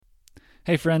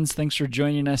Hey friends, thanks for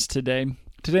joining us today.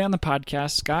 Today on the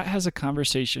podcast, Scott has a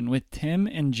conversation with Tim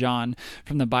and John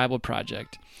from the Bible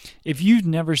Project. If you've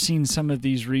never seen some of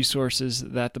these resources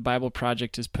that the Bible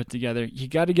Project has put together, you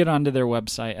got to get onto their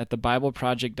website at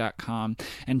thebibleproject.com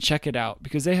and check it out,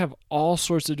 because they have all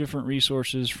sorts of different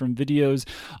resources, from videos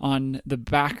on the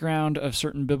background of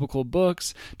certain biblical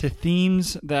books to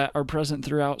themes that are present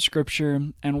throughout Scripture.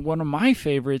 And one of my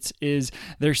favorites is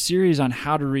their series on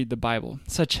how to read the Bible.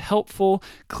 Such helpful,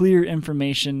 clear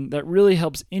information that really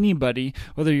helps anybody,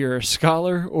 whether you're a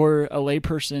scholar or a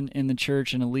layperson in the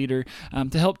church and a leader,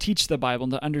 to help teach the Bible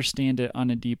and to understand it on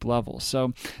a deep level.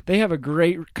 So they have a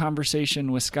great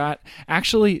conversation with Scott.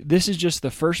 Actually, this is just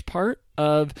the first part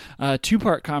of a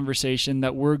two-part conversation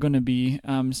that we're going to be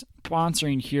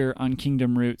sponsoring here on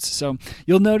Kingdom Roots. So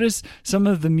you'll notice some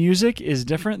of the music is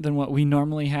different than what we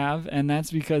normally have, and that's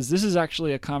because this is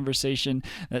actually a conversation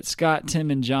that Scott,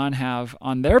 Tim, and John have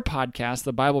on their podcast,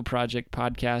 the Bible Project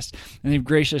podcast, and they've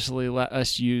graciously let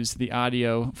us use the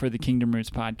audio for the Kingdom Roots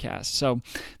podcast. So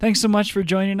thanks so much for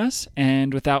joining us,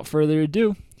 and without further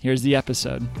ado, here's the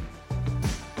episode.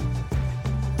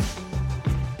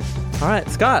 All right,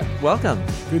 Scott, welcome.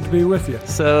 Good to be with you.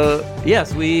 So,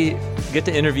 yes, we get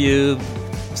to interview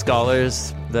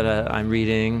scholars that I'm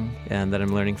reading and that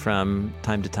I'm learning from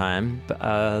time to time.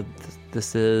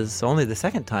 This is only the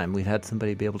second time we've had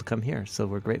somebody be able to come here, so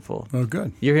we're grateful. Oh,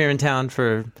 good. You're here in town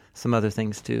for some other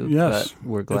things, too. Yes. But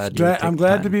we're glad I'm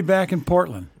glad to be back in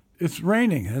Portland. It's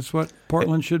raining. That's what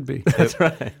Portland should be. That's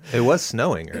right. It was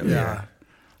snowing earlier. Yeah.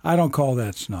 I don't call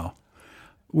that snow.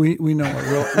 We know what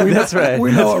real. That's right.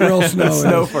 We know what real snow is.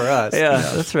 Snow for us. Yeah,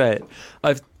 that's right.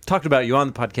 I've talked about you on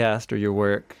the podcast or your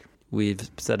work. We've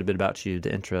said a bit about you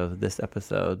to intro this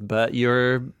episode, but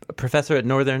you're a professor at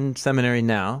Northern Seminary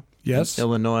now. Yes. In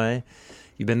Illinois.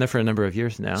 You've been there for a number of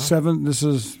years now. This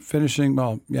is finishing,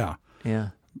 Yeah.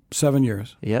 7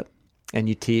 years. Yep. And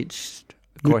you teach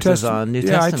courses on New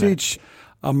Testament. Yeah, I teach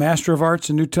a Master of Arts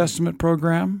in New Testament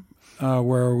program,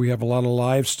 where we have a lot of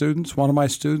live students. One of my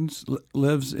students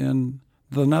lives in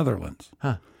the Netherlands.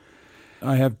 Huh.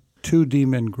 I have 2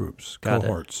 DMin groups,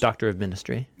 cohorts. Doctor of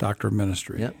Ministry. Doctor of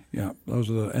Ministry. Yep. Yeah, those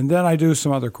are and then I do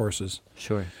some other courses.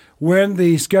 Sure. When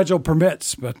the schedule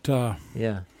permits, but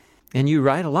Yeah. And you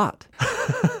write a lot.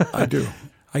 I do.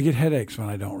 I get headaches when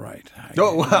I don't write.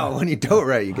 Oh, wow. When you don't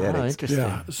write, you get Oh, it. interesting.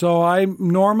 Yeah. So I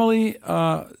normally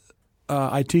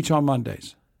I teach on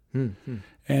Mondays. Mm-hmm.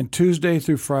 And Tuesday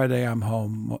through Friday, I'm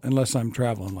home, unless I'm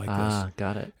traveling like this.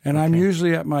 Got it. And I'm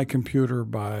usually at my computer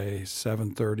by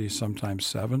 7:30, sometimes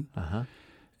 7. Uh-huh.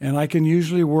 And I can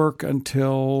usually work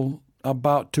until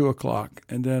about 2 o'clock,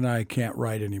 and then I can't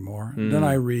write anymore. Then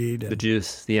I read. The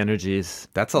juice, the energies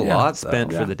That's a lot, though.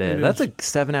 spent for the day. it That's is. a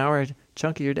 7-hour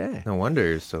chunk of your day. No wonder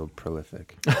you're so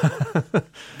prolific.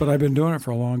 But I've been doing it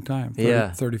for a long time,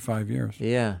 35 years.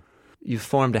 Yeah. You've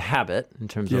formed a habit in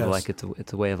terms of Yes. like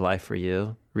it's a way of life for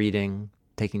you, reading,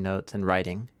 taking notes, and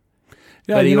writing.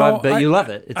 Yeah, But you I love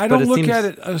it. I don't look at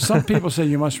it. Some people say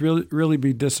you must really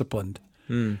be disciplined.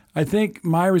 I think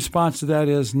my response to that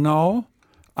is no.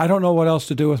 I don't know what else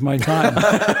to do with my time,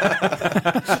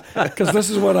 because this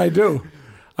is what I do.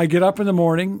 I get up in the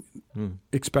morning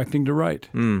expecting to write,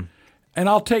 and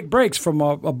I'll take breaks from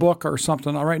a book or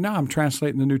something. Right now, I'm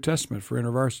translating the New Testament for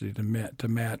InterVarsity to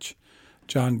match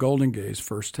John Goldingay's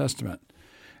First Testament.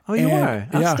 Oh, you And,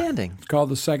 are? yeah, Outstanding. it's called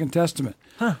the Second Testament.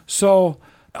 So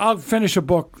I'll finish a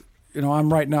book.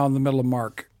 I'm right now in the middle of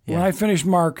Mark. Yeah. When I finish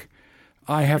Mark,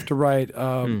 I have to write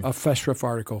a Festschrift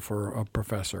article for a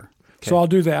professor. Okay. So I'll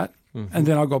do that, and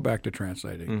then I'll go back to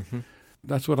translating.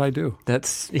 That's what I do.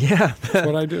 That's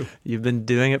what I do. You've been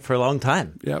doing it for a long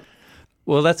time. Yep.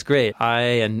 Well, that's great. I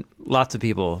and lots of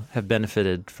people have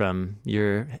benefited from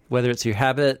whether it's your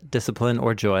habit, discipline,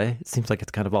 or joy. It seems like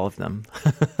it's kind of all of them.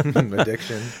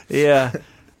 Addiction. Yeah.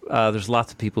 There's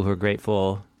lots of people who are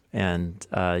grateful, and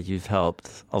you've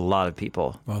helped a lot of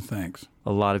people. Well, thanks.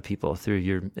 A lot of people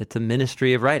through it's a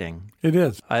ministry of writing. It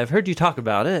is. I've heard you talk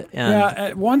about it. And Yeah,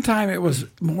 at one time it was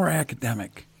more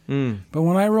academic. But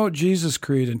when I wrote Jesus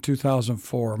Creed in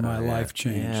 2004, my life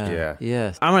changed. Yeah.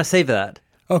 Yes. I want to save that.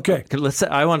 Okay.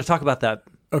 I want to talk about that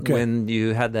Okay. when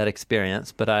you had that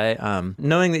experience. But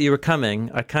knowing that you were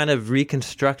coming, I kind of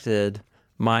reconstructed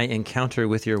my encounter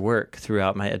with your work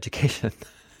throughout my education.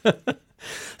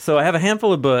 So I have a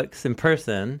handful of books in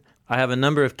person. I have a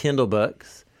number of Kindle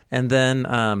books. And then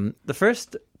the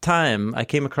first time I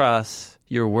came across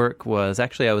your work was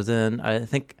actually I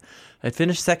think I'd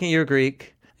finished second year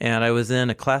Greek, and I was in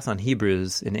a class on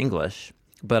Hebrews in English,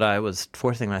 but I was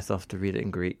forcing myself to read it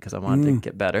in Greek because I wanted to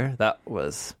get better. That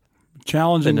was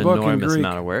Challenging an book in enormous Greek.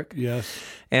 amount of work. Yes.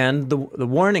 And the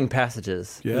warning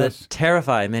passages Yes. that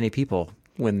terrify many people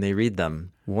when they read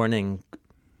them, warning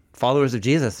followers of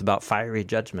Jesus about fiery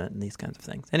judgment and these kinds of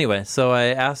things. Anyway, so I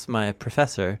asked my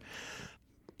professor,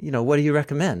 what do you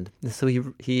recommend? And so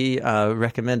he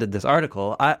recommended this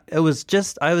article. I was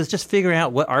just figuring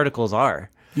out what articles are.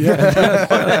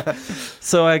 Yeah.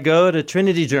 So I go to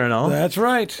Trinity Journal. That's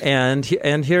right. And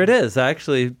here it is. I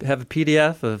actually have a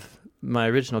PDF of my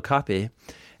original copy.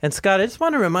 And Scott, I just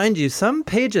want to remind you, some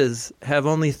pages have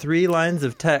only 3 lines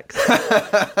of text,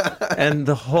 and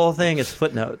the whole thing is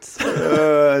footnotes.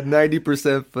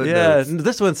 90% footnotes. Yeah,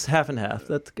 this one's half and half.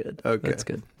 That's good. Okay. That's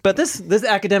good. But this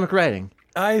academic writing.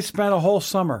 I spent a whole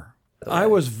summer. I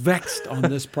was vexed on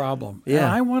this problem. Yeah. And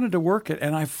I wanted to work it,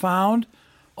 and I found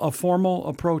a formal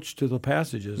approach to the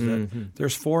passages. That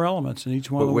there's 4 elements in each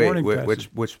one of the warning passages.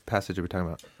 Which passage are we talking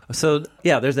about? So,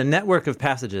 there's a network of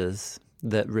passages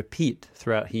that repeat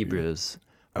throughout Hebrews,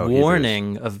 Oh,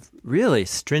 warning of really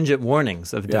stringent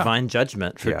warnings of Yeah. divine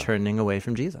judgment for Yeah. turning away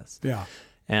from Jesus. Yeah.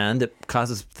 And it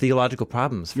causes theological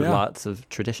problems for Yeah. lots of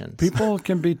traditions. People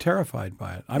can be terrified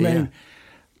by it. I mean,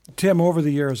 Tim, over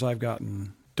the years, I've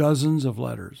gotten dozens of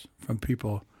letters from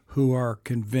people who are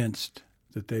convinced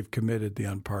that they've committed the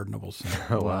unpardonable sin.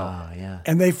 Oh, Wow, yeah.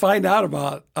 And they find out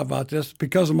about this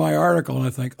because of my article, and I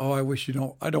think, I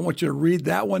don't want you to read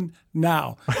that one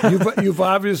now. You've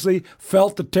obviously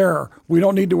felt the terror. We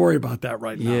don't need to worry about that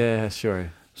right now. Yeah,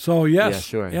 sure. So yes,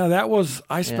 Yeah, sure.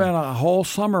 I spent a whole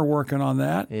summer working on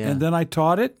that, Yeah. and then I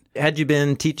taught it. Had you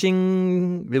been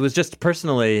teaching? It was just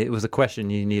personally, it was a question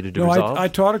you needed to No, resolve? I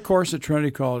taught a course at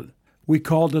Trinity we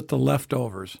called it the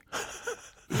leftovers.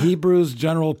 Hebrews,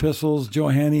 general epistles,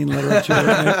 Johannine literature,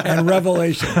 and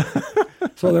Revelation.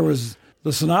 So there was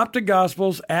the Synoptic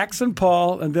Gospels, Acts and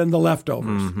Paul, and then the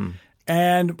leftovers. Mm-hmm.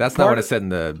 And That's not what it said in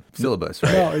the syllabus,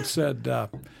 right? No, it said,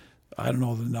 I don't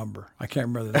know the number. I can't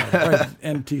remember the number.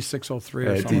 Probably NT 603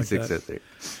 or something like that. T603.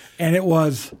 And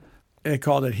they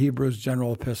called it Hebrews,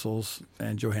 general epistles,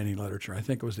 and Johannine literature. I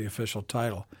think it was the official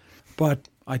title. But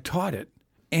I taught it.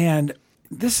 And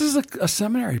this is a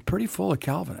seminary pretty full of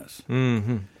Calvinists.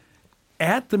 Mm-hmm.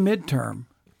 At the midterm,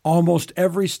 almost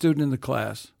every student in the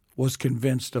class was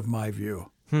convinced of my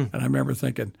view. And I remember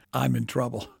thinking, I'm in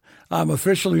trouble. I'm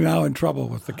officially now in trouble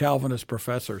with the Calvinist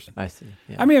professors. I see.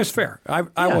 Yeah. I mean, it's fair. I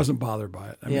wasn't bothered by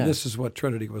it. I mean, Yeah. this is what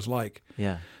Trinity was like.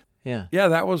 Yeah. Yeah. Yeah,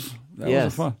 that was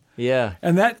fun. Yeah.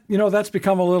 And that's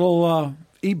become a little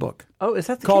ebook Oh, is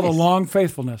that the called case? A Long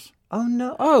Faithfulness. Oh,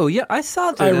 no. Oh, yeah. I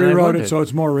saw that. I and rewrote wondered. it so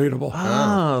it's more readable.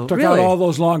 Oh, Took really? out all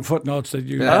those long footnotes that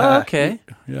you. Oh, okay.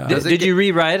 Yeah. Did you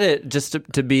rewrite it just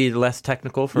to be less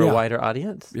technical for Yeah. a wider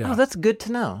audience? Yeah. Oh, that's good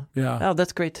to know. Yeah. Oh,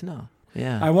 that's great to know.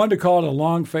 Yeah. I wanted to call it A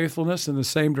Long Faithfulness in the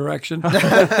same direction, but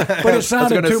it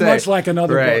sounded too much like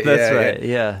another Right. book. That's Yeah, right.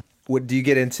 Yeah. Do you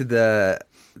get into the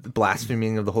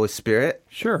blaspheming of the Holy Spirit?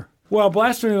 Sure. Well,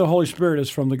 blasphemy of the Holy Spirit is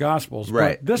from the Gospels.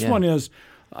 Right. But this Yeah. one is,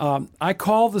 I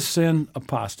call the sin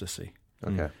apostasy.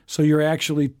 Okay. So you're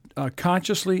actually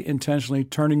consciously, intentionally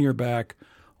turning your back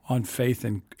on faith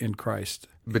in Christ.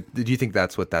 But do you think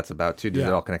that's what that's about too? Does Yeah.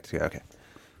 it all connect together? Okay.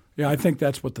 Yeah, I think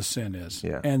that's what the sin is.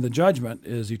 Yeah. And the judgment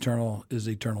is eternal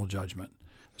judgment.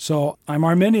 So I'm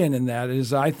Arminian in that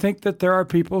is I think that there are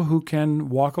people who can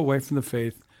walk away from the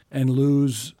faith and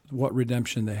lose what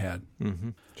redemption they had.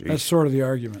 That's sort of the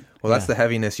argument. Well, that's the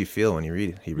heaviness you feel when you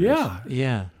read Hebrews. Yeah.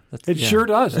 Yeah. That's, It yeah. sure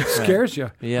does. It scares you.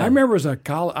 Yeah. I remember as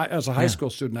a high school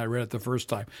student, I read it the first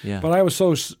time. Yeah. But I was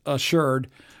so assured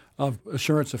of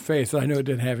assurance of faith that I knew it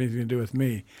didn't have anything to do with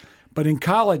me. But in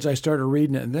college, I started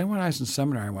reading it. And then when I was in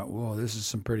seminary, I went, whoa, this is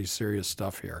some pretty serious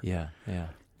stuff here. Yeah. Yeah.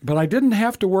 But I didn't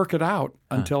have to work it out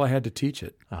until I had to teach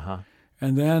it. Uh-huh.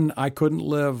 And then I couldn't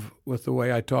live with the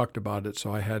way I talked about it.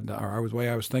 So I had, or the way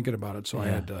I was thinking about it. So I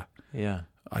had to, Yeah.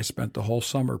 I spent the whole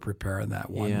summer preparing that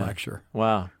one Yeah. lecture.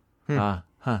 Wow.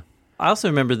 I also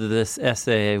remember that this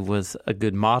essay was a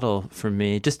good model for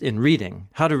me just in reading,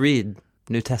 how to read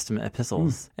New Testament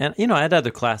epistles. And, I had other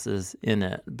classes in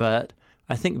it, but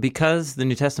I think because the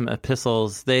New Testament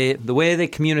epistles, the way they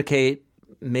communicate,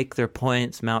 make their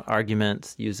points, mount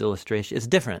arguments, use illustration, it's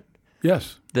different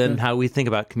Yes. than how we think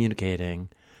about communicating.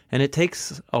 And it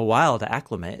takes a while to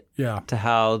acclimate Yeah. to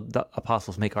how the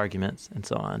apostles make arguments and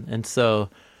so on. And so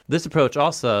this approach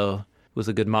also was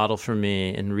a good model for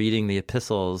me in reading the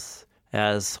epistles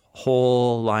as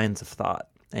whole lines of thought.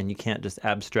 And you can't just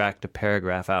abstract a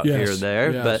paragraph out Yes, here or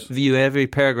there, yes. but view every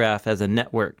paragraph as a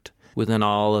networked within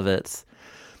all of its.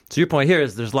 So your point here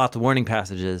is there's lots of warning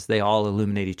passages. They all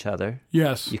illuminate each other.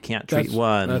 Yes. You can't treat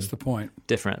one That's the point.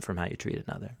 different from how you treat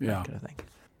another. Yeah. That kind of thing.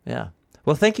 Yeah.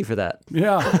 Well, thank you for that.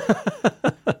 Yeah.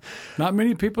 Not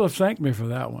many people have thanked me for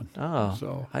that one. Oh,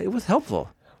 So, it was helpful.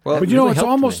 Well, but really it's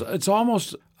helped me.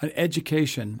 almost an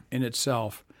education in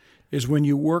itself. Is when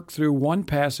you work through one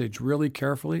passage really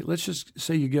carefully. Let's just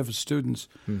say you give students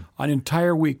an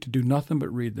entire week to do nothing but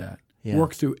read that. Yeah.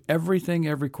 Work through everything,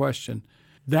 every question.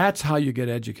 That's how you get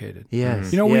educated.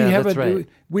 Yes. You know, we have that's right.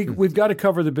 we've got to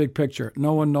cover the big picture.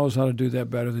 No one knows how to do that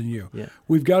better than you. Yeah.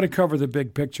 We've got to cover the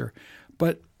big picture.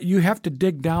 But you have to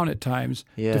dig down at times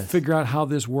to Yes. figure out how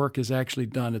this work is actually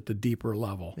done at the deeper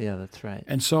level. Yeah, that's right.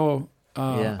 And so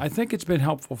Yeah. I think it's been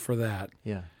helpful for that.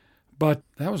 Yeah. But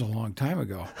that was a long time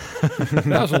ago.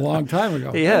 That was a long time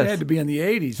ago. Yes. It had to be in the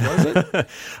 80s, was it?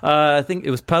 I think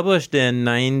it was published in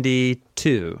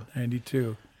 92.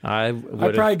 92. I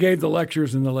probably gave the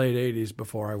lectures in the late 80s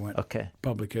before I went Okay.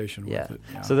 publication Yeah. with it.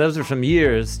 Yeah. So those are some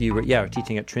years you were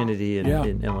teaching at Trinity in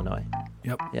Illinois.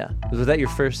 Yep. Yeah. Was that your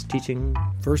first teaching?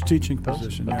 First teaching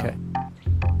position. Yeah. Okay.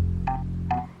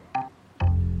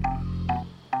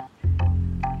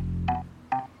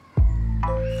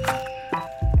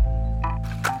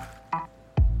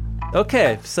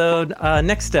 Okay, so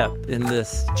next step in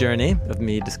this journey of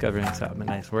me discovering Scott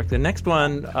McKnight's work. The next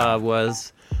one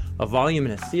was a volume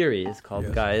in a series called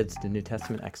Yes. Guides to New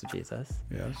Testament Exegesis.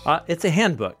 Yes. It's a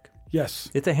handbook. Yes.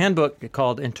 It's a handbook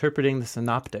called Interpreting the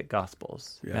Synoptic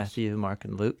Gospels, Yes. Matthew, Mark,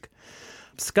 and Luke.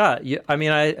 Scott,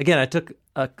 I took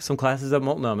some classes at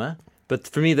Multnomah, but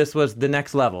for me this was the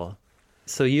next level.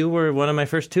 So you were one of my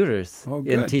first tutors Oh,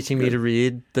 in good, teaching me good. to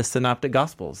read the Synoptic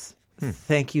Gospels.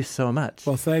 Thank you so much.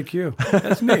 Well, thank you.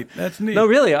 That's neat. That's neat. No,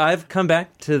 really, I've come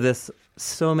back to this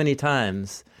so many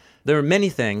times. There were many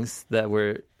things that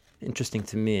were interesting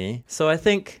to me. So I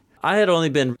think I had only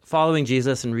been following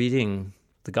Jesus and reading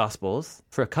the Gospels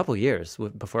for a couple years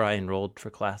before I enrolled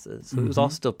for classes. So it was all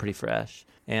still pretty fresh.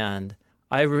 And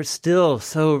I still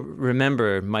so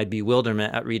remember my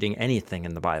bewilderment at reading anything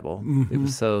in the Bible. It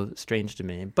was so strange to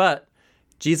me. But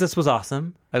Jesus was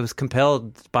awesome. I was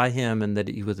compelled by him and that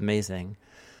he was amazing.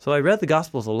 So I read the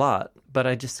Gospels a lot, but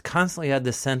I just constantly had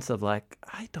this sense of like,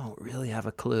 I don't really have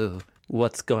a clue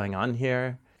what's going on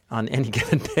here on any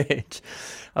given page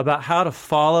about how to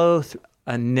follow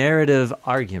a narrative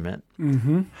argument,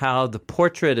 how the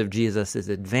portrait of Jesus is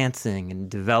advancing and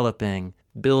developing,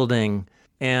 building.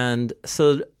 And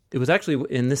so it was actually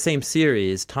in the same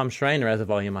series, Tom Schreiner has a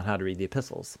volume on how to read the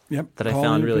epistles Yep. that I Paul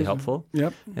found and really Epistle. helpful.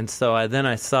 Yep. And so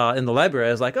I saw in the library,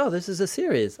 I was like, oh, this is a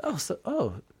series.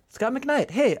 Scott McKnight.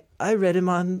 Hey, I read him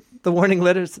on the warning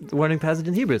passage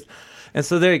in Hebrews. And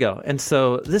so there you go. And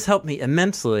so this helped me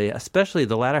immensely, especially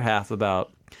the latter half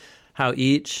about how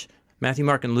each Matthew,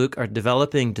 Mark, and Luke are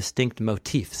developing distinct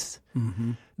motifs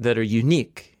that are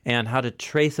unique, and how to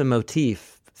trace a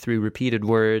motif through repeated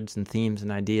words and themes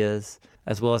and ideas,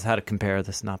 as well as how to compare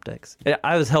the synoptics.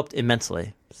 I was helped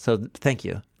immensely. So thank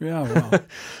you Yeah, well,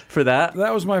 for that.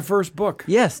 that was my first book.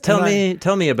 Yes, tell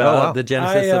me about wow. the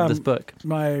genesis of this book.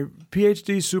 My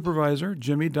PhD supervisor,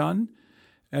 Jimmy Dunn,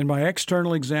 and my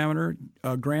external examiner,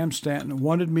 Graham Stanton,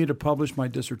 wanted me to publish my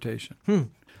dissertation.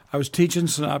 I was teaching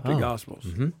Synoptic Gospels.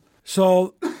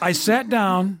 So I sat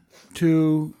down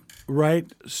to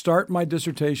start my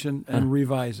dissertation and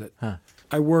revise it.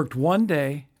 I worked one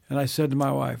day, and I said to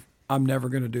my wife, I'm never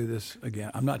going to do this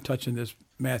again. I'm not touching this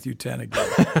Matthew 10 again.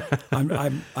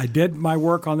 I did my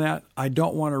work on that. I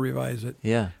don't want to revise it.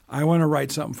 Yeah. I want to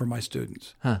write something for my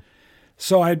students.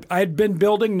 So I'd been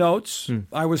building notes.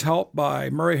 I was helped by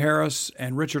Murray Harris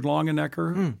and Richard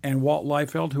Longenecker and Walt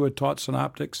Liefeld, who had taught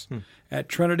synoptics at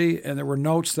Trinity, and there were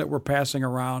notes that were passing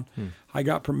around. I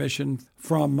got permission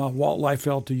from Walt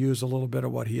Liefeld to use a little bit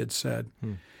of what he had said.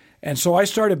 And so I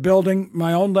started building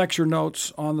my own lecture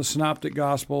notes on the Synoptic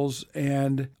Gospels,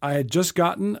 and I had just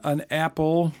gotten an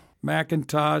Apple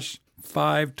Macintosh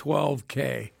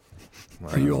 512K.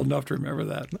 Are you old enough to remember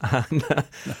that?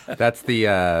 That's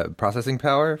the processing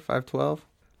power, 512?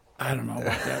 I don't know what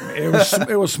that means.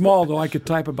 It was small, though. I could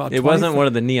type about 20, It wasn't one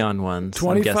of the neon ones.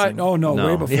 25. I'm guessing. Oh, no,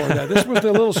 way before that. This was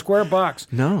the little square box.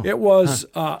 No. It was,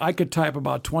 I could type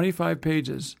about 25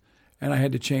 pages, and I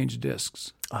had to change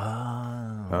discs.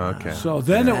 Okay. So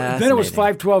then it was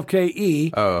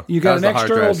 512KE. Oh, you got an that was the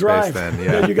hard external drive drive. space then,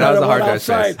 yeah. Then you That got was it the hard one drive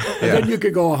space. outside, Yeah. and then you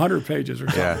could go 100 pages or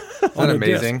something. Yeah. on Isn't that a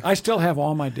disc. amazing? I still have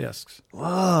all my discs.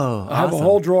 Whoa. I have a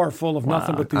whole drawer full of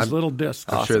nothing but these I'm- little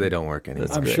discs. I'm sure they don't work anymore.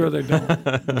 I'm sure they don't.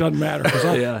 It doesn't matter because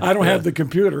I don't Yeah. have the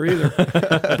computer either.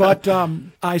 But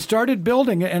I started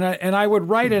building it, and I would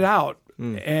write it out.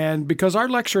 And because our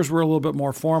lectures were a little bit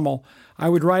more formal, I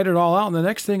would write it all out. And the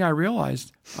next thing I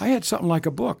realized, I had something like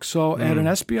a book. So at an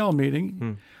SBL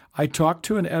meeting, I talked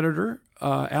to an editor,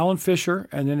 Alan Fisher,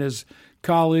 and then his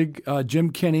colleague,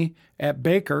 Jim Kinney at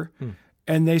Baker,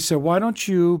 and they said, why don't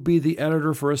you be the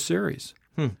editor for a series?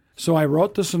 So I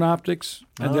wrote the Synoptics,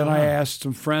 and then I asked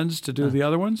some friends to do the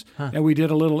other ones, and we did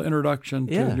a little introduction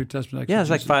to New Testament exegesis. Yeah, it was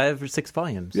like 5 or 6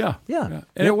 volumes. Yeah.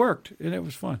 And it worked, and it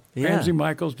was fun. Yeah. Ramsey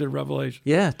Michaels did Revelation.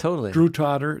 Yeah, totally. Drew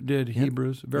Totter did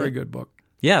Hebrews. Very good book.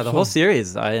 Yeah, the whole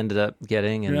series I ended up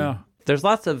getting. And there's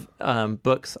lots of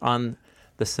books on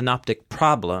the synoptic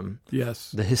problem.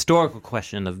 Yes. The historical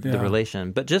question of the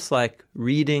relation. But just like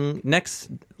reading,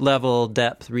 next level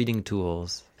depth reading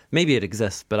tools. Maybe it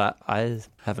exists, but I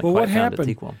haven't quite found its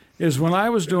equal. Is when I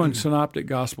was doing synoptic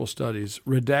gospel studies,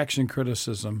 redaction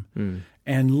criticism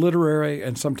and literary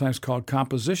and sometimes called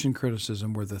composition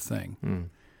criticism were the thing.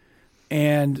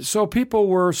 And so people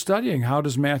were studying, how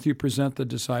does Matthew present the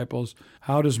disciples?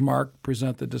 How does Mark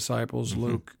present the disciples?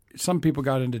 Luke? Some people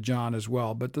got into John as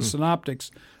well, but the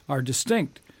synoptics are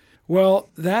distinct. Well,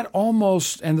 that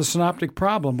almost, and the synoptic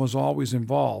problem was always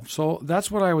involved. So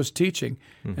that's what I was teaching.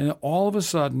 And all of a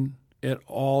sudden, it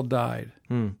all died.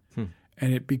 And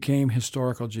it became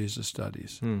historical Jesus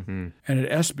studies. And at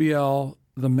SBL,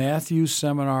 the Matthew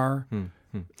seminar...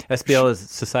 SBL is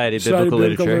Society of Biblical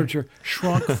Literature.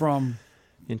 Shrunk from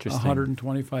Interesting.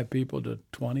 125 people to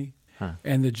 20.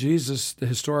 And the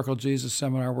historical Jesus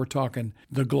seminar, we're talking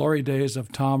the glory days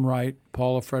of Tom Wright,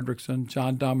 Paula Fredrickson,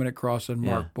 John Dominic Cross, and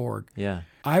Mark Borg. Yeah.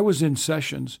 I was in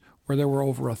sessions where there were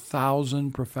over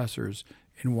 1,000 professors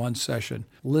in one session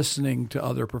listening to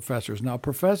other professors. Now,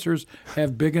 professors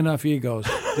have big enough egos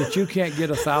that you can't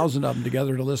get 1,000 of them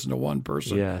together to listen to one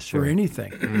person for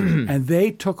anything. And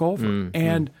they took over.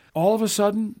 And all of a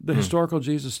sudden, the historical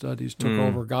Jesus studies took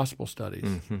over gospel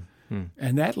studies.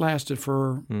 And that lasted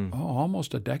for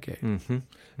almost a decade.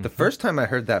 The first time I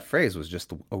heard that phrase was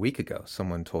just a week ago.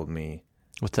 Someone told me.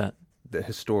 What's that? The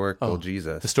historical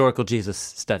Jesus. Historical Jesus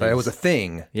studies. But it was a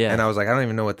thing. Yeah. And I was like, I don't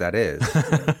even know what that is.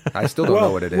 I still don't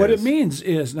know what it is. What it means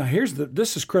is, now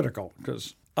this is critical,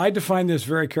 because I define this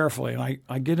very carefully, and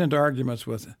I get into arguments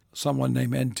with someone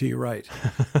named N.T. Wright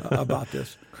about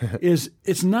this,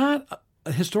 it's not,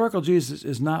 historical Jesus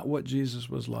is not what Jesus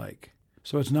was like.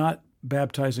 So it's not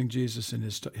baptizing Jesus in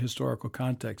his historical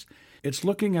context. It's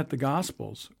looking at the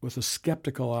Gospels with a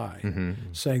skeptical eye,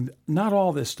 saying not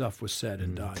all this stuff was said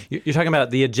and done. You're talking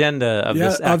about the agenda of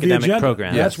this academic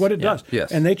program. That's what it does.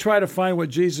 Yes. And they try to find what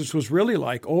Jesus was really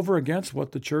like over against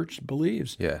what the church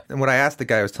believes. Yeah. And when I asked the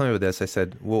guy who was telling me about this, I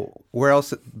said, well, where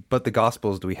else but the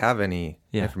Gospels do we have any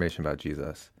information about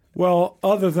Jesus? Well,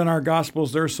 other than our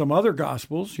Gospels, there's some other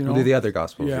Gospels, you know. The other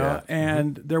Gospels,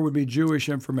 and there would be Jewish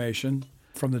information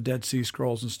from the Dead Sea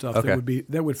Scrolls and stuff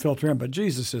that would filter in, but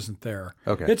Jesus isn't there.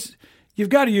 Okay. You've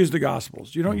got to use the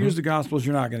Gospels. You don't use the Gospels,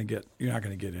 you're not going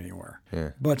to get anywhere.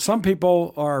 Yeah. But some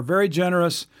people are very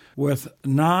generous with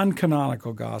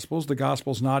non-canonical Gospels, the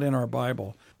Gospels not in our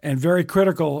Bible, and very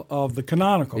critical of the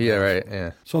canonical. Yeah, Gospels. right.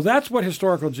 Yeah. So that's what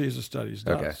historical Jesus studies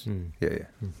does. Okay.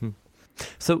 Yeah.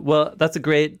 So, well, that's a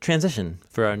great transition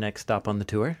for our next stop on the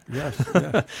tour. Yes.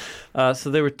 Yeah.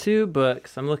 So there were 2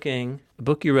 books. I'm looking. A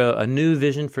book you wrote, A New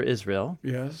Vision for Israel.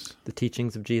 Yes. The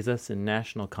Teachings of Jesus in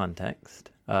National Context.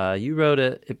 You wrote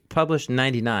it. It published in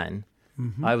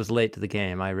 1999. I was late to the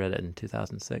game. I read it in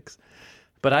 2006.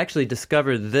 But I actually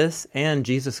discovered this and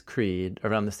Jesus Creed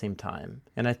around the same time.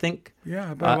 And I think...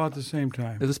 Yeah, about the same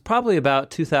time. It was probably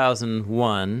about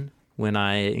 2001 when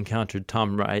I encountered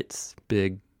Tom Wright's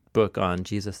big book on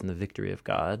Jesus and the Victory of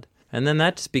God. And then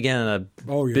that just began a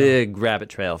big rabbit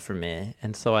trail for me.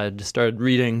 And so I just started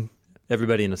reading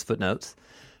everybody in his footnotes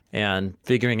and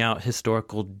figuring out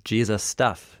historical Jesus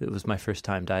stuff. It was my first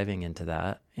time diving into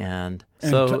that. And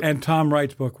Tom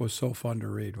Wright's book was so fun to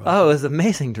read. It was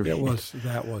amazing to read.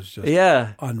 That was just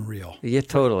unreal. Yeah,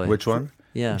 totally. Which one?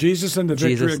 Yeah. Jesus and the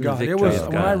Victory of God.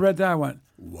 When I read that, I went,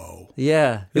 whoa.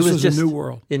 Yeah. This was just a new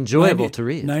world. Enjoyable to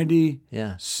read.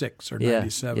 96 or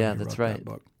 97. Yeah, that's right. That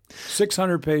book.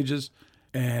 600 pages,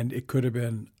 and it could have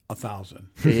been 1,000.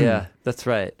 Yeah, that's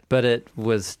right. But it's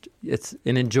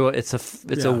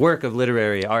a work of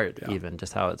literary art, even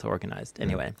just how it's organized.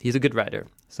 Anyway, he's a good writer.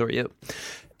 So are you.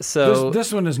 So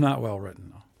this one is not well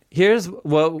written, though. Here's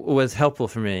what was helpful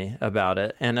for me about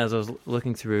it, and as I was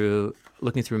looking through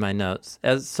my notes,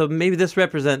 so maybe this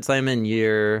represents I'm in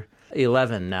year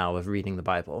 11 now of reading the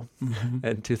Bible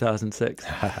in 2006,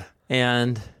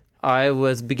 and I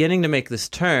was beginning to make this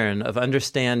turn of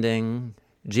understanding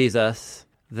Jesus.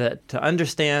 That to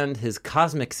understand his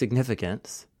cosmic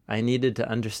significance, I needed to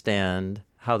understand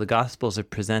how the Gospels are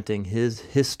presenting his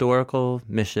historical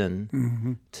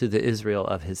mission to the Israel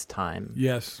of his time.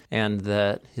 Yes. And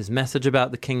that his message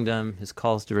about the kingdom, his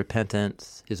calls to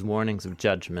repentance, his warnings of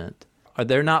judgment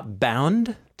they're not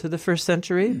bound to the first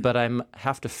century, but I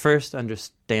have to first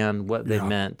understand what they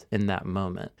meant in that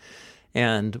moment.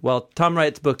 And while Tom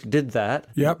Wright's book did that,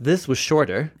 this was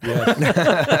shorter.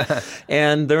 Yes.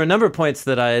 And there were a number of points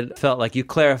that I felt like you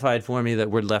clarified for me that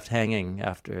were left hanging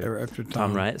after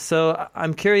Tom Wright. So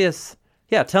I'm curious,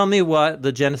 tell me what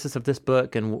the genesis of this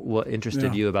book and what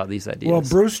interested you about these ideas. Well,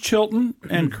 Bruce Chilton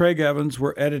and Craig Evans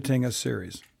were editing a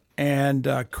series. And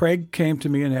Craig came to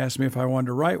me and asked me if I wanted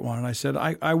to write one. And I said,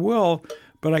 I will,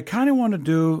 but I kind of want to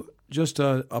do just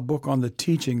a book on the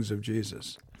teachings of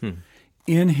Jesus.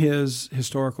 In his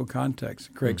historical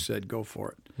context. Craig said, go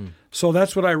for it. So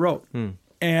that's what I wrote.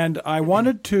 And I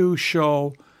wanted to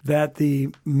show that the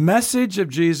message of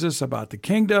Jesus about the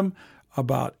kingdom,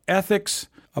 about ethics,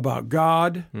 about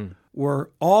God, were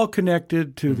all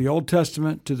connected to the Old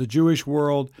Testament, to the Jewish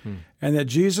world, and that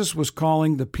Jesus was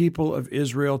calling the people of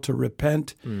Israel to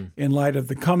repent in light of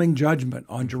the coming judgment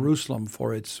on Jerusalem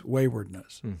for its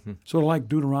waywardness. Sort of like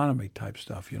Deuteronomy type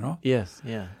stuff, you know? Yes,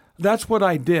 yeah. That's what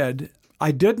I did.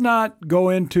 I did not go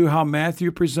into how Matthew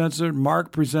presents it,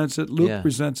 Mark presents it, Luke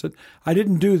presents it. I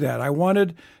didn't do that. I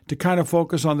wanted to kind of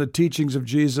focus on the teachings of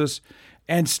Jesus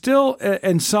and still,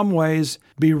 in some ways,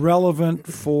 be relevant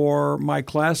for my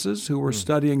classes who were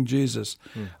studying Jesus.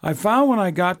 I found when I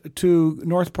got to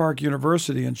North Park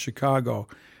University in Chicago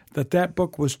that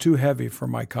book was too heavy for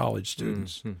my college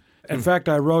students. In fact,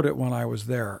 I wrote it when I was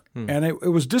there. And it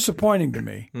was disappointing to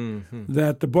me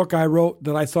that the book I wrote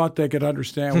that I thought they could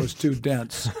understand was too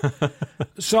dense.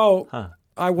 So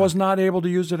I was not able to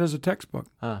use it as a textbook.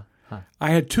 I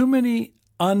had too many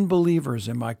unbelievers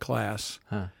in my class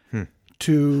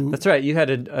to... That's right. You had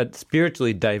a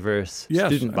spiritually diverse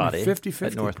student body 50-50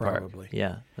 at North probably. Park.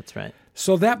 Yeah, that's right.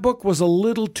 So that book was a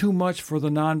little too much for the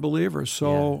non-believers.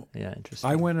 So interesting.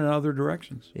 I went in other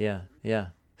directions. Yeah.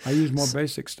 I use more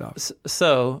basic stuff.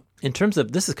 So in terms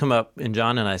of, this has come up in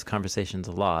John and I's conversations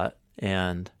a lot,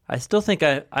 and I still think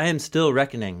I am still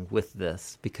reckoning with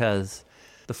this because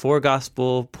the four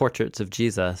gospel portraits of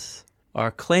Jesus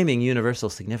are claiming universal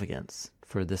significance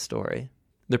for this story.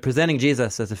 They're presenting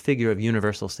Jesus as a figure of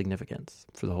universal significance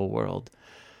for the whole world.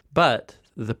 But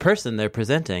the person they're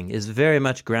presenting is very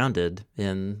much grounded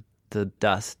in the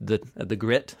dust, the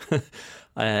grit,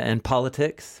 and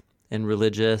politics and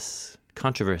religious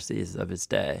controversies of his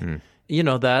day. You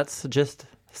know, that's just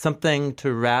something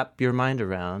to wrap your mind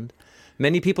around.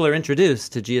 Many people are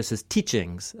introduced to Jesus'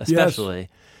 teachings, especially,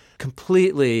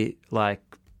 completely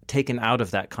taken out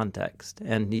of that context,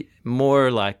 and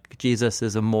more like Jesus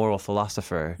is a moral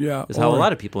philosopher. Is how a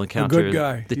lot of people encounter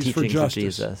the teachings of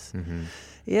Jesus.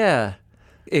 Yeah,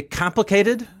 it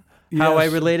complicated how I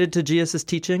related to Jesus'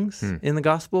 teachings in the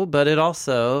gospel, but it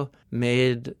also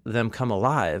made them come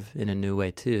alive in a new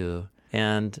way too.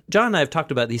 And John and I have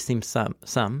talked about these themes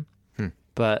some,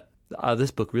 but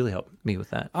this book really helped me with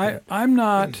that.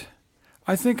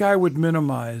 I think I would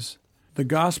minimize the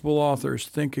gospel authors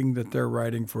thinking that they're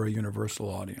writing for a universal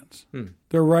audience.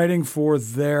 They're writing for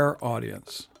their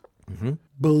audience,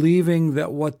 believing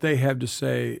that what they have to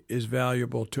say is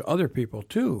valuable to other people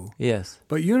too. Yes.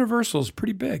 But universal is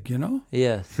pretty big, you know?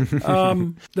 Yes. They're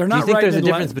not. Do you think there's a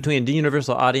difference between the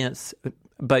universal audience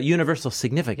but universal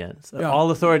significance,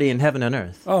 all authority in heaven and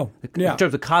earth? In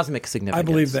terms of cosmic significance. I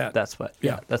believe that. That's what.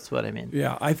 That's what I mean.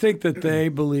 Yeah, I think that they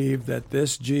believe that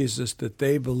this Jesus that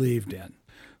they believed in,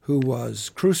 who was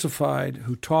crucified,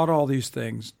 who taught all these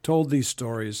things, told these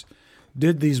stories,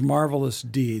 did these marvelous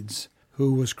deeds,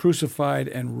 who was crucified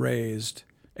and raised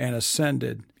and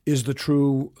ascended, is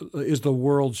the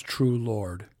world's true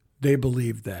Lord. They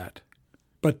believed that.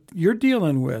 But you're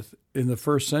dealing with, in the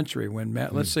first century, when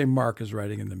let's say Mark is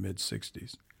writing in the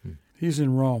mid-60s. He's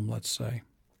in Rome, let's say.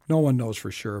 No one knows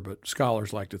for sure, but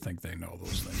scholars like to think they know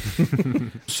those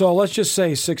things. So let's just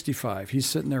say 65. He's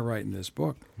sitting there writing this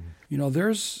book. You know,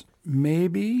 there's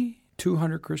maybe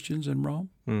 200 Christians in Rome,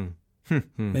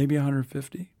 maybe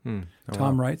 150.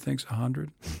 Tom Wright thinks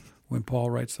 100 when Paul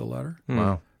writes the letter.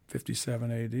 Wow. 57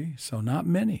 A.D., so not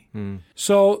many.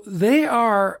 So they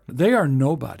are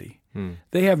nobody.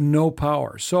 They have no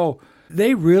power. So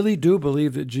they really do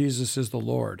believe that Jesus is the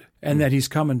Lord and that he's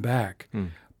coming back.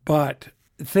 But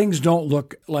things don't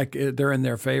look like they're in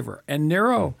their favor. And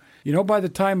Nero, you know, by the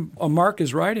time Mark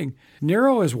is writing,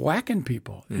 Nero is whacking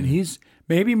people. And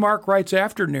maybe Mark writes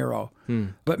after Nero,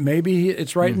 but maybe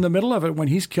it's right in the middle of it when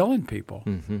he's killing people.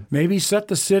 Maybe he set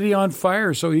the city on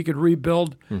fire so he could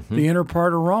rebuild the inner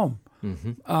part of Rome.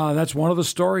 That's one of the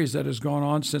stories that has gone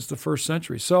on since the first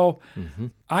century. So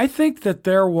I think that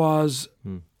there was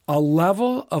a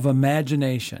level of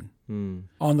imagination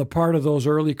on the part of those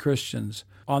early Christians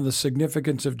on the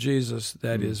significance of Jesus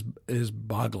that is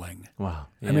boggling. Wow.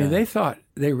 I mean,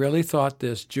 they really thought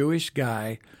this Jewish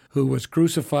guy who was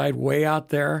crucified way out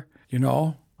there,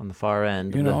 on the far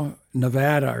end.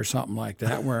 Nevada or something like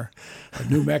that, where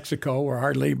New Mexico, where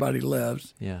hardly anybody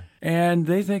lives. Yeah. And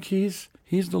they think he's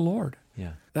the Lord.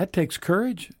 Yeah. That takes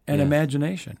courage and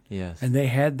imagination. Yes. And they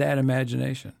had that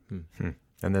imagination.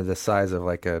 And they're the size of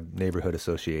like a neighborhood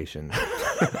association.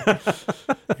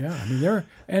 Yeah, I mean, they're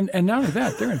and not only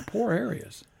that, they're in poor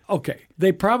areas. Okay,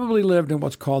 they probably lived in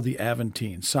what's called the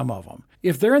Aventine, some of them.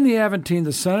 If they're in the Aventine,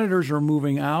 the senators are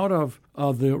moving out of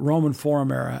the Roman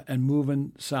Forum era and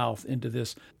moving south into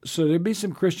this. So there'd be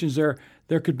some Christians there.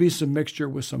 There could be some mixture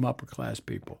with some upper-class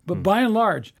people. But by and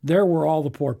large, they're where all the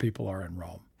poor people are in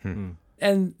Rome.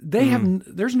 And they have,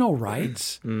 there's no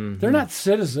rights. They're not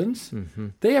citizens.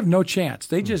 They have no chance.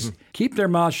 They just keep their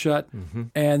mouths shut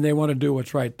and they want to do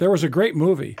what's right. There was a great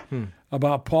movie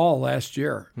about Paul last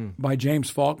year by James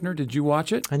Faulkner. Did you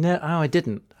watch it? I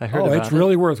didn't. I heard about it. Oh, it's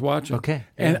really worth watching. Okay.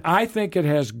 And I think it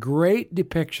has great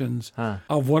depictions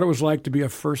of what it was like to be a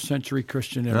first century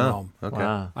Christian in Rome. Okay.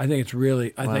 Wow. I think it's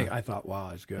really, I thought,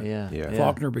 wow, it's good. Yeah.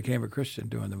 Faulkner became a Christian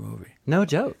doing the movie. No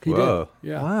joke. He Whoa.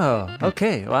 did. Yeah. Wow.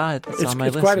 Okay. Wow. It's on my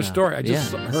It's list quite a now. story. I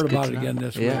just Yeah, heard it's good about to it know. again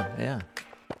this week. Yeah.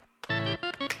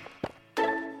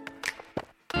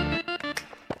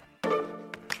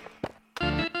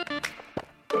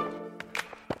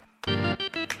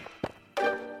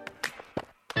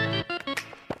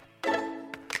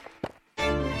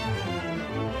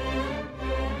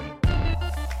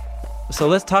 So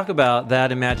let's talk about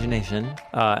that imagination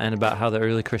and about how the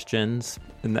early Christians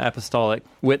in the apostolic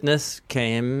witness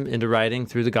came into writing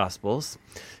through the Gospels.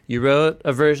 You wrote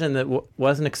a version that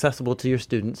wasn't accessible to your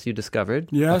students, you discovered,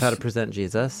 Yes. of how to present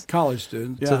Jesus. College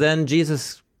student. Yeah. So then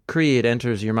Jesus' Creed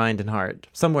enters your mind and heart,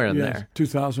 somewhere in there.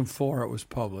 2004 it was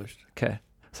published. Okay.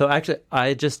 So actually,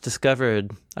 I just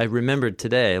discovered, I remembered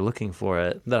today, looking for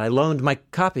it, that I loaned my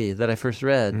copy that I first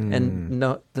read, and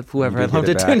whoever I You did loaned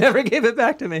get it it to back. never gave it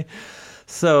back to me.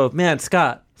 So, man,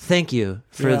 Scott, thank you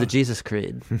for Yeah. the Jesus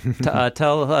Creed.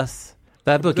 Tell us,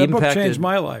 that book That book impacted... changed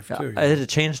my life, too. It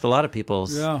changed a lot of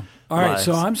people's Yeah. All right,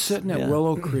 so lives. I'm sitting at Yeah.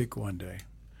 Willow Creek one day.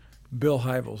 Bill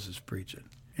Hybels is preaching,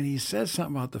 and he says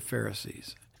something about the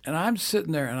Pharisees. And I'm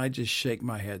sitting there, and I just shake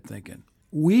my head thinking,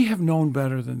 we have known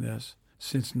better than this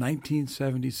since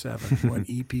 1977 when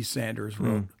E.P. Sanders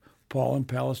wrote Paul and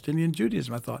Palestinian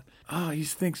Judaism. I thought, he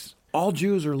thinks all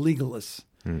Jews are legalists.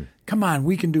 Come on,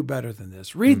 we can do better than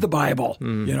this. Read the Bible,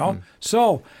 you know?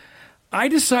 So I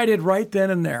decided right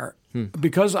then and there,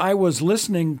 because I was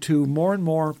listening to more and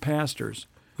more pastors.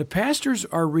 The pastors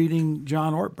are reading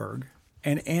John Ortberg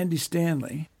and Andy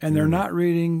Stanley, and they're not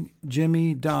reading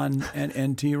Jimmy Dunn and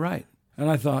N.T. Wright. And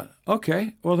I thought,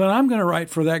 okay, well, then I'm going to write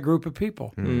for that group of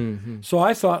people. So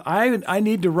I thought, I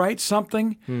need to write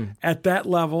something at that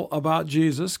level about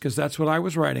Jesus, because that's what I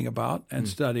was writing about and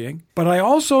studying. But I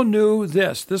also knew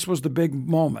this was the big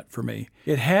moment for me.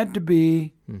 It had to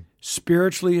be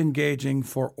spiritually engaging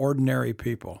for ordinary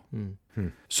people.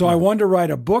 So I wanted to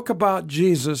write a book about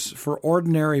Jesus for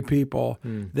ordinary people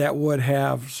that would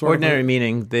have sort Ordinary of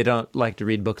meaning they don't like to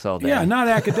read books all day. yeah, not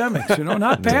academics,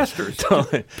 not pastors.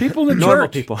 People in the Normal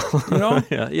church, people.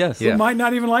 yeah, Yes. who might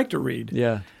not even like to read.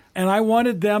 Yeah. And I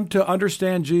wanted them to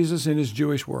understand Jesus in his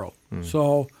Jewish world.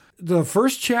 So the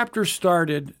first chapter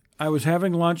started, I was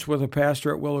having lunch with a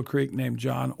pastor at Willow Creek named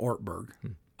John Ortberg.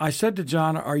 I said to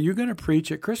John, are you going to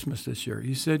preach at Christmas this year?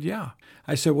 He said, yeah.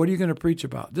 I said, what are you going to preach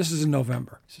about? This is in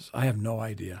November. He says, I have no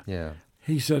idea. Yeah.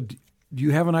 He said, do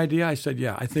you have an idea? I said,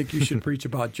 yeah, I think you should preach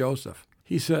about Joseph.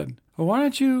 He said, well, why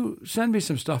don't you send me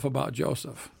some stuff about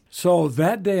Joseph? So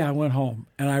that day I went home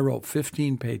and I wrote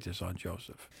 15 pages on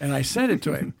Joseph. And I sent it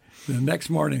to him. The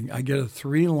next morning I get a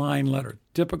 3-line letter,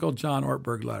 typical John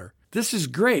Ortberg letter. This is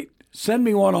great. Send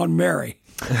me one on Mary.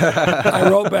 I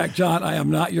wrote back, John, I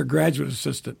am not your graduate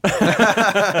assistant.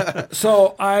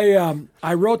 So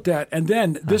I wrote that, and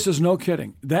then, this is no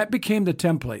kidding, that became the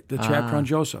template, the chapter on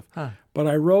Joseph. But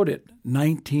I wrote it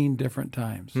 19 different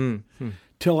times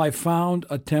till I found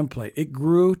a template. It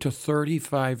grew to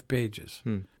 35 pages,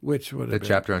 which would have The been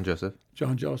chapter on Joseph.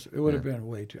 John Joseph. It would have been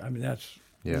way too. I mean, that's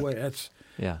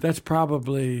that's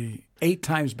probably 8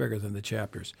 times bigger than the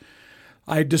chapters.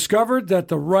 I discovered that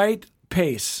the right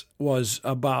pace was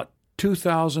about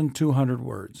 2,200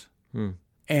 words.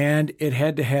 and it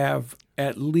had to have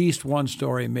at least one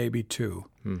story, maybe two.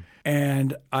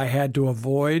 And I had to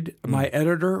avoid, my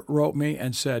editor wrote me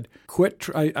and said,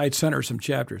 I'd sent her some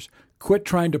chapters. Quit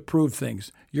trying to prove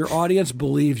things. Your audience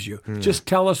believes you. Just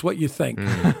tell us what you think.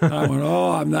 I went,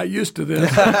 I'm not used to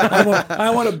this.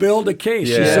 I want to build a case.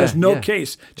 She says, no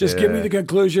case. Just give me the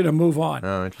conclusion and move on.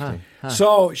 Oh, interesting.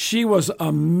 So she was an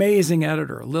amazing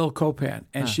editor, Lil Copan,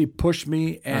 and she pushed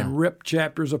me and ripped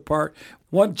chapters apart.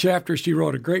 One chapter she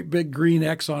wrote a great big green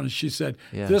X on, and she said,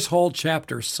 this whole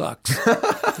chapter sucks.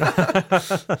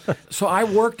 So I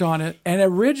worked on it, and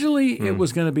originally it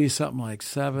was going to be something like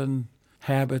 7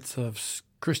 Habits of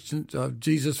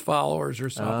Jesus followers or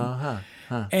something.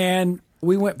 And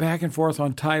we went back and forth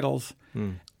on titles.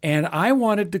 And I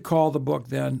wanted to call the book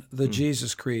then The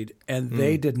Jesus Creed, and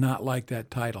they did not like that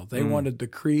title. They wanted The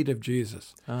Creed of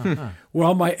Jesus.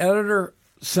 Well, my editor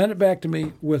sent it back to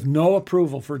me with no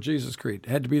approval for Jesus Creed. It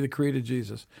had to be The Creed of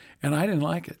Jesus. And I didn't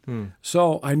like it.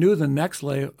 So I knew the next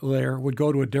layer would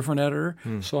go to a different editor.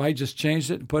 So I just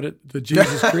changed it and put it The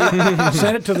Jesus Creed,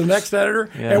 sent it to the next editor.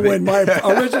 And when my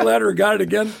original editor got it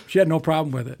again, she had no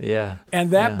problem with it. And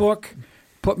that book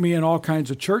put me in all kinds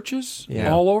of churches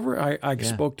all over. I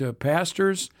spoke to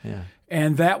pastors.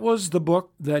 And that was the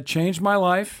book that changed my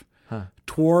life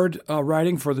toward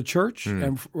writing for the church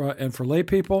and for lay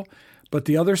people. But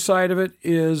the other side of it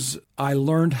is I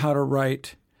learned how to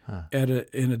write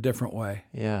in a different way.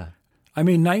 I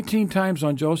mean, 19 times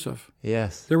on Joseph.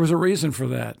 There was a reason for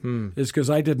that. It's because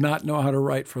I did not know how to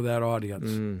write for that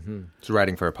audience. It's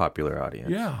writing for a popular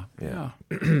audience.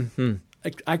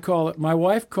 I call it, my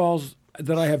wife calls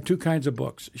that I have 2 kinds of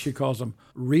books. She calls them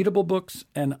readable books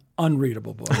and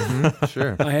unreadable books.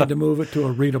 Sure. I had to move it to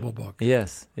a readable book.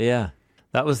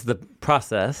 That was the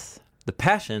process. The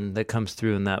passion that comes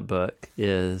through in that book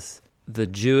is the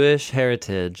Jewish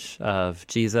heritage of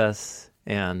Jesus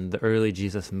and the early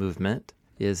Jesus movement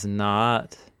is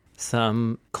not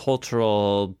some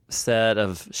cultural set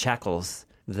of shackles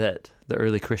that the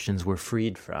early Christians were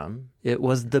freed from. It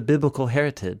was the biblical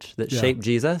heritage that shaped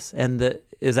Jesus and that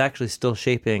is actually still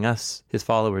shaping us, his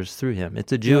followers, through him.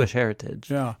 It's a Jewish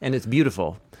heritage, and it's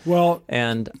beautiful. Well,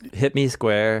 and hit me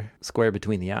square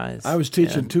between the eyes. I was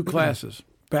teaching 2 classes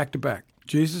back to back.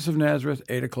 Jesus of Nazareth,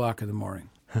 8 o'clock in the morning.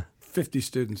 50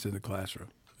 students in the classroom.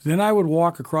 Then I would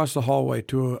walk across the hallway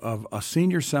to a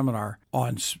senior seminar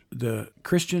on the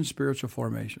Christian spiritual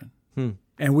formation.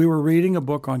 And we were reading a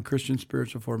book on Christian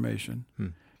spiritual formation.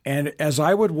 And as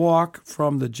I would walk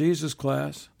from the Jesus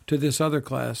class to this other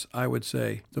class, I would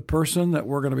say, the person that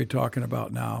we're going to be talking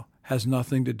about now has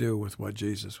nothing to do with what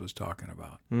Jesus was talking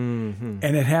about. And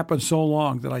it happened so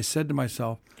long that I said to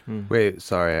myself, Wait,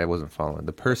 sorry, I wasn't following.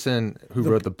 The person who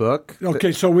wrote the book?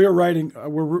 Okay, so we're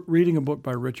reading a book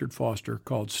by Richard Foster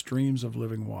called Streams of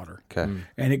Living Water. Okay.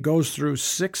 And it goes through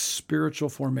 6 spiritual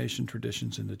formation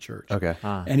traditions in the church. Okay.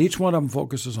 And each one of them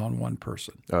focuses on one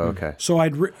person. Oh, okay. So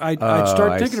I'd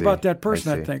start thinking see. about that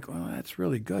person. I I'd see. think, well, that's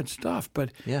really good stuff,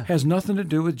 but has nothing to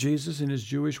do with Jesus and his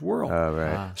Jewish world. Oh,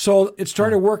 right. So it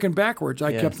started working backwards.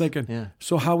 I kept thinking, Yeah.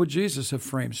 so how would Jesus have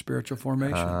framed spiritual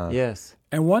formation? Yes.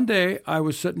 And one day I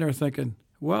was sitting there thinking,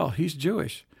 well, he's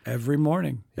Jewish. Every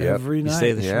morning, Yep. every You night.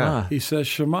 say the Shema. He says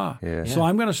Shema. Yeah. So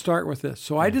I'm going to start with this.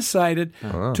 So I decided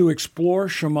to explore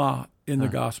Shema in the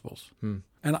Gospels.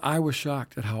 And I was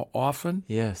shocked at how often,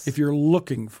 Yes. if you're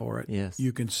looking for it, Yes.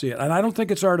 you can see it. And I don't think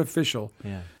it's artificial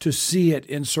to see it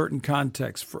in certain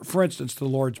contexts. For instance, the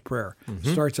Lord's Prayer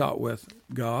starts out with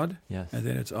God, Yes. and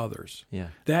then it's others. Yeah.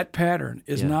 That pattern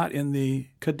is not in the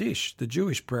Kaddish, the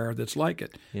Jewish prayer that's like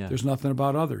it. Yeah. There's nothing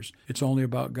about others. It's only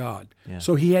about God. Yeah.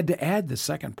 So he had to add the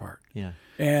second part. Yeah.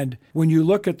 And when you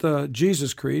look at the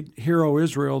Jesus Creed, Hear, O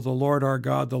Israel, the Lord our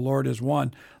God, the Lord is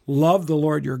one. Love the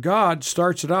Lord your God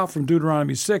starts it out from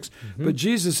Deuteronomy 6, but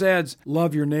Jesus adds,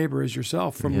 love your neighbor as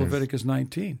yourself from Leviticus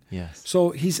 19. Yes. So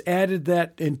he's added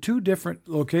that in 2 different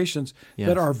locations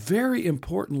that are very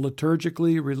important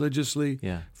liturgically, religiously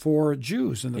for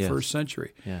Jews in the first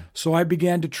century. Yeah. So I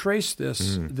began to trace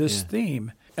this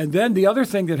theme. And then the other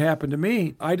thing that happened to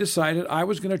me, I decided I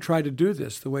was going to try to do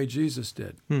this the way Jesus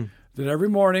did. That every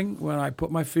morning when I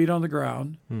put my feet on the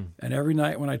ground and every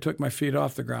night when I took my feet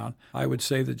off the ground, I would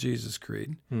say the Jesus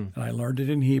Creed. And I learned it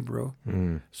in Hebrew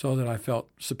so that I felt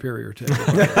superior to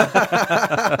everybody.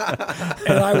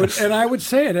 and I would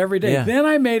say it every day. Yeah. Then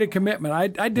I made a commitment.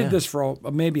 I did this for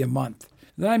maybe a month.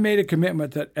 Then I made a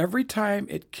commitment that every time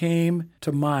it came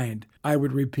to mind, I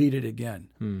would repeat it again.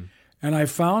 And I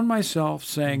found myself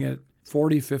saying it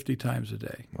 40, 50 times a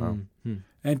day. Wow.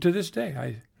 And to this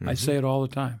day, I say it all the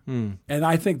time. And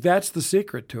I think that's the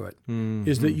secret to it,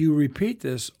 is that you repeat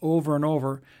this over and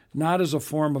over. not as a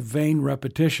form of vain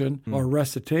repetition or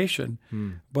recitation,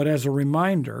 but as a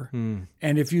reminder.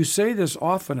 And if you say this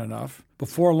often enough,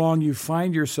 before long you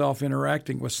find yourself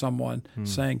interacting with someone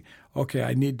saying, okay,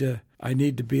 I need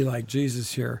to be like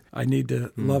Jesus here. I need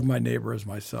to love my neighbor as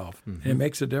myself. And it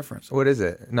makes a difference. What is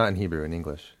it? Not in Hebrew, in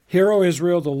English. Hear, O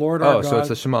Israel, the Lord our God. Oh, so it's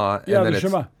a Shema. Yeah, and then the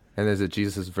Shema. And is it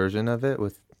Jesus' version of it?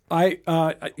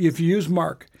 If you use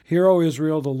Mark, hear, O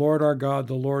Israel, the Lord our God,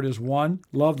 the Lord is one.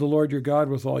 Love the Lord your God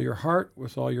with all your heart,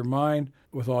 with all your mind,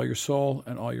 with all your soul,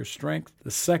 and all your strength.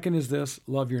 The second is this,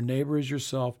 love your neighbor as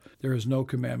yourself. There is no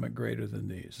commandment greater than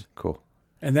these. Cool.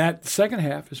 And that second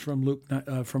half is from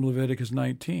Leviticus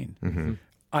 19.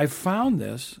 I found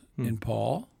this in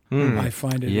Paul. I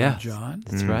find it in John.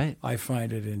 That's right. I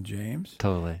find it in James.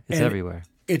 Totally. It's And everywhere.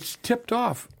 It's tipped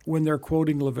off when they're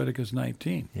quoting Leviticus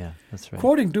 19. Yeah, that's right.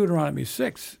 Quoting Deuteronomy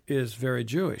 6 is very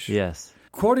Jewish. Yes.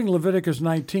 Quoting Leviticus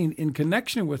 19 in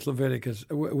connection with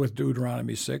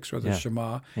Deuteronomy 6 or the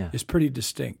Shema is pretty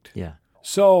distinct. Yeah.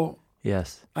 So,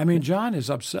 Yes. I mean, John is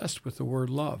obsessed with the word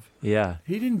love. Yeah.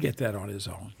 He didn't get that on his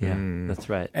own. Yeah. That's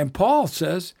right. And Paul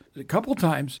says a couple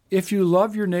times, if you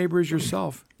love your neighbor as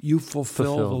yourself, you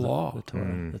fulfill the law. The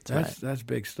Torah. That's right. That's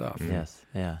big stuff. Yes.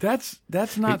 Yeah. That's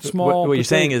not small. What you're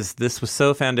saying is this was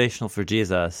so foundational for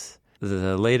Jesus.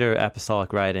 The later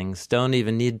apostolic writings don't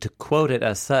even need to quote it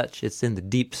as such. It's in the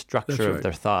deep structure of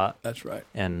their thought. That's right.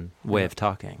 And way of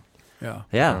talking. Yeah.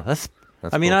 Yeah. That's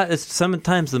I mean, it's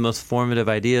sometimes the most formative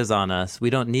ideas on us.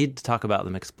 We don't need to talk about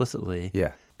them explicitly.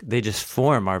 Yeah. They just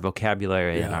form our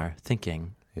vocabulary and our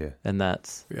thinking. Yeah. And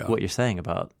that's what you're saying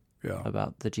about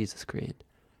the Jesus Creed.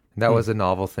 That was a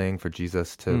novel thing for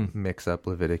Jesus to mix up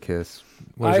Leviticus.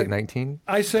 What is it, 19?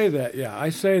 I say that, I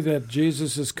say that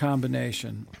Jesus'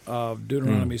 combination of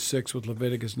Deuteronomy 6 with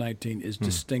Leviticus 19 is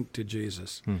distinct to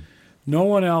Jesus. No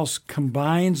one else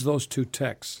combines those two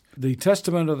texts. The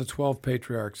Testament of the 12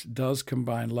 Patriarchs does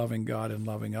combine loving God and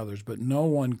loving others, but no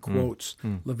one quotes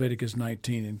Leviticus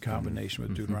 19 in combination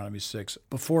with Deuteronomy 6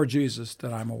 before Jesus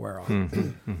that I'm aware of.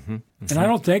 And I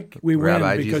don't think we win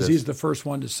Rabbi because Jesus. he's the first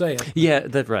one to say it. Yeah,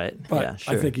 that's right. But yeah,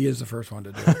 sure. I think he is the first one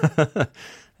to do it.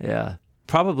 Yeah.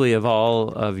 Probably of all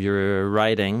of your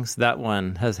writings, that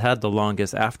one has had the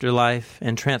longest afterlife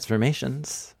and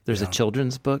transformations. There's a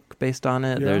children's book based on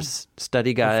it. Yeah. There's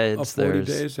study guides. Of 40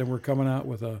 days, and we're coming out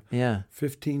with a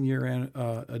 15-year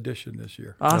edition this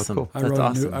year. Awesome. Oh, cool. That's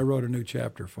awesome. I wrote a new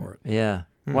chapter for it. Yeah.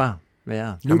 Wow.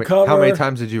 Yeah. How many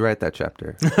times did you write that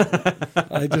chapter?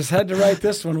 I just had to write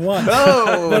this one once.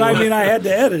 But I mean, I had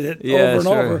to edit it over and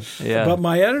over. Yeah. But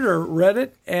my editor read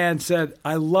it and said,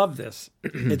 I love this.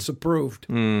 It's approved.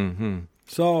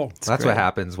 So That's what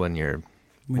happens when you're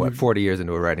 40 years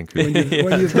into a writing career.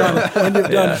 when you've done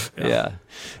it. Yeah.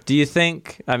 Do you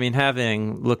think, I mean,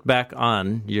 having looked back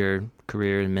on your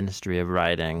career and ministry of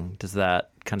writing, does that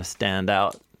kind of stand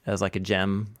out as like a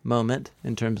gem moment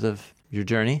in terms of your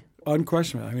journey?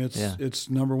 Unquestionably. I mean, it's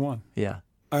number one. Yeah.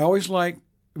 I always like,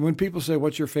 when people say,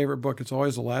 what's your favorite book? It's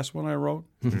always the last one I wrote.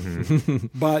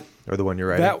 But Or the one you're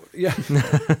writing.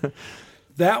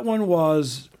 That one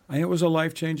was, I think it was a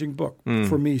life-changing book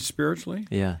for me spiritually.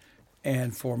 Yeah.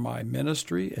 And for my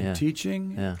ministry and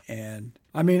teaching. Yeah. And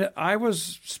I mean, I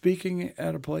was speaking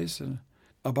at a place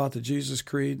about the Jesus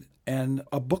Creed, and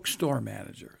a bookstore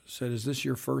manager said, is this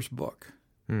your first book?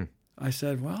 I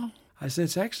said,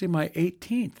 it's actually my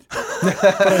 18th.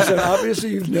 But I said, obviously,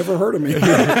 you've never heard of me.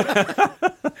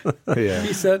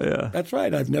 He said, that's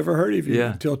right. I've never heard of you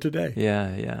until today.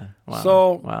 Yeah, yeah. Wow.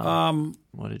 So,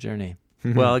 what a journey.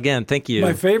 Well, again, thank you.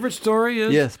 My favorite story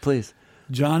is Yes, please.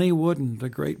 Johnny Wooden, the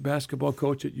great basketball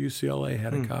coach at UCLA,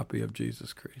 had a copy of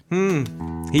Jesus Creed.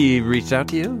 He reached out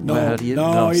to you? No, he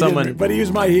didn't, but he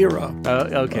was my hero.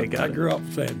 Okay, got I it. grew up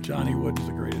saying Johnny Wooden's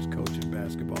the greatest coach in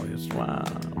basketball history. Wow.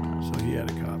 So he had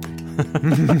a copy.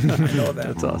 I know that.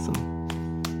 That's awesome.